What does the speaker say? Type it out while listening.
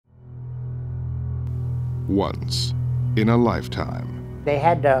once in a lifetime. They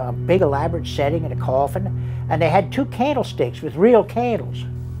had a big elaborate setting and a coffin, and they had 2 candlesticks with real candles.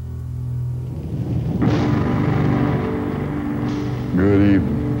 Good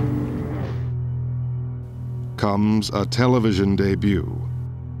evening. Comes a television debut.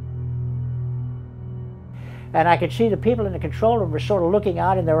 And I could see the people in the control room were sort of looking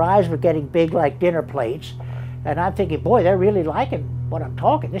out and their eyes were getting big like dinner plates. And I'm thinking, boy, they're really liking what I'm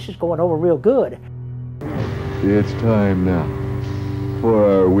talking. This is going over real good. It's time now for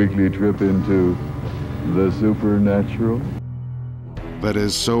our weekly trip into the supernatural. That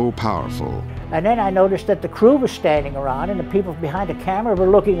is so powerful. And then I noticed that the crew was standing around and the people behind the camera were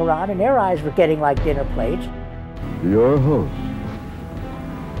looking around and their eyes were getting like dinner plates. Your host,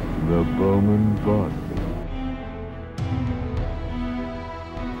 the Bowman Body.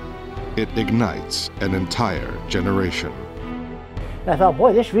 It ignites an entire generation. And I thought,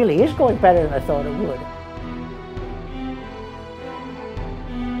 boy, this really is going better than I thought it would.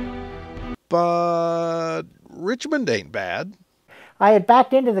 But Richmond ain't bad. I had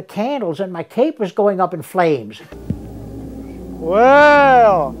backed into the candles and my cape was going up in flames.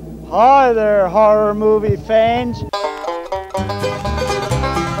 Well, hi there, horror movie fans.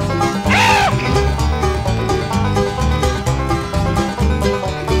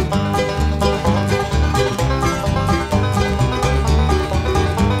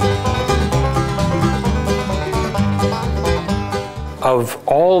 Of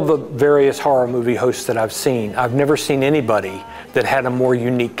all the various horror movie hosts that I've seen, I've never seen anybody that had a more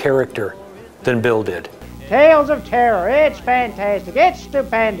unique character than Bill did. Tales of Terror, it's fantastic, it's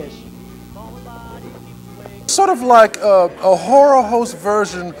stupendous. Sort of like a horror host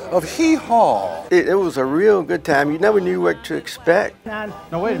version of Hee Haw. It was a real good time. You never knew what to expect. No,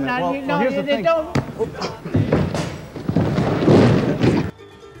 wait a minute. Well, here's the thing.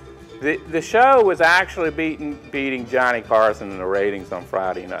 The show was actually beating Johnny Carson in the ratings on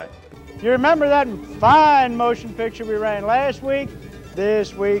Friday night. You remember that fine motion picture we ran last week?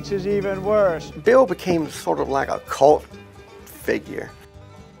 This week's is even worse. Bill became sort of like a cult figure.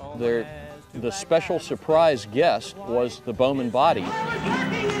 The special surprise guest was the Bowman Body.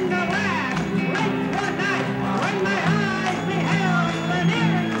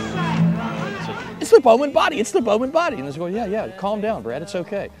 It's the Bowman Body, it's the Bowman Body. And they go, yeah, calm down, Brad, it's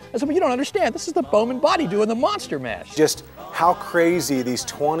okay. I said, but you don't understand, this is the Bowman Body doing the Monster Mash. Just how crazy these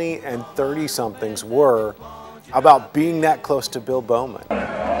 20 and 30 somethings were about being that close to Bill Bowman.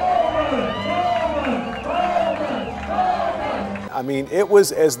 I mean, it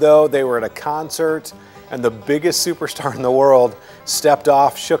was as though they were at a concert and the biggest superstar in the world stepped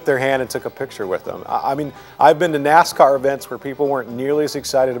off, shook their hand, and took a picture with them. I mean, I've been to NASCAR events where people weren't nearly as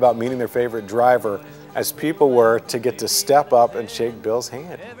excited about meeting their favorite driver as people were to get to step up and shake Bill's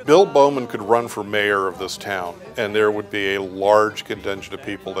hand. Bill Bowman could run for mayor of this town, and there would be a large contingent of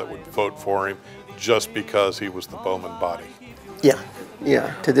people that would vote for him just because he was the Bowman Body. Yeah.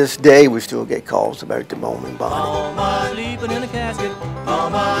 To this day, we still get calls about the Bowman Body. Bowman sleeping in a casket.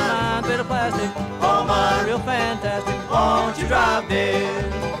 Bowman, bit of plastic. Bowman, real fantastic. Won't you drive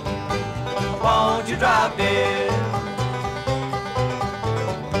this? Won't you drive this?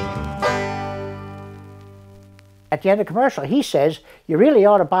 At the end of the commercial, he says, you really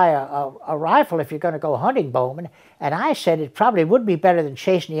ought to buy a rifle if you're going to go hunting, Bowman. And I said it probably would be better than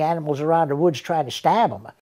chasing the animals around the woods trying to stab them.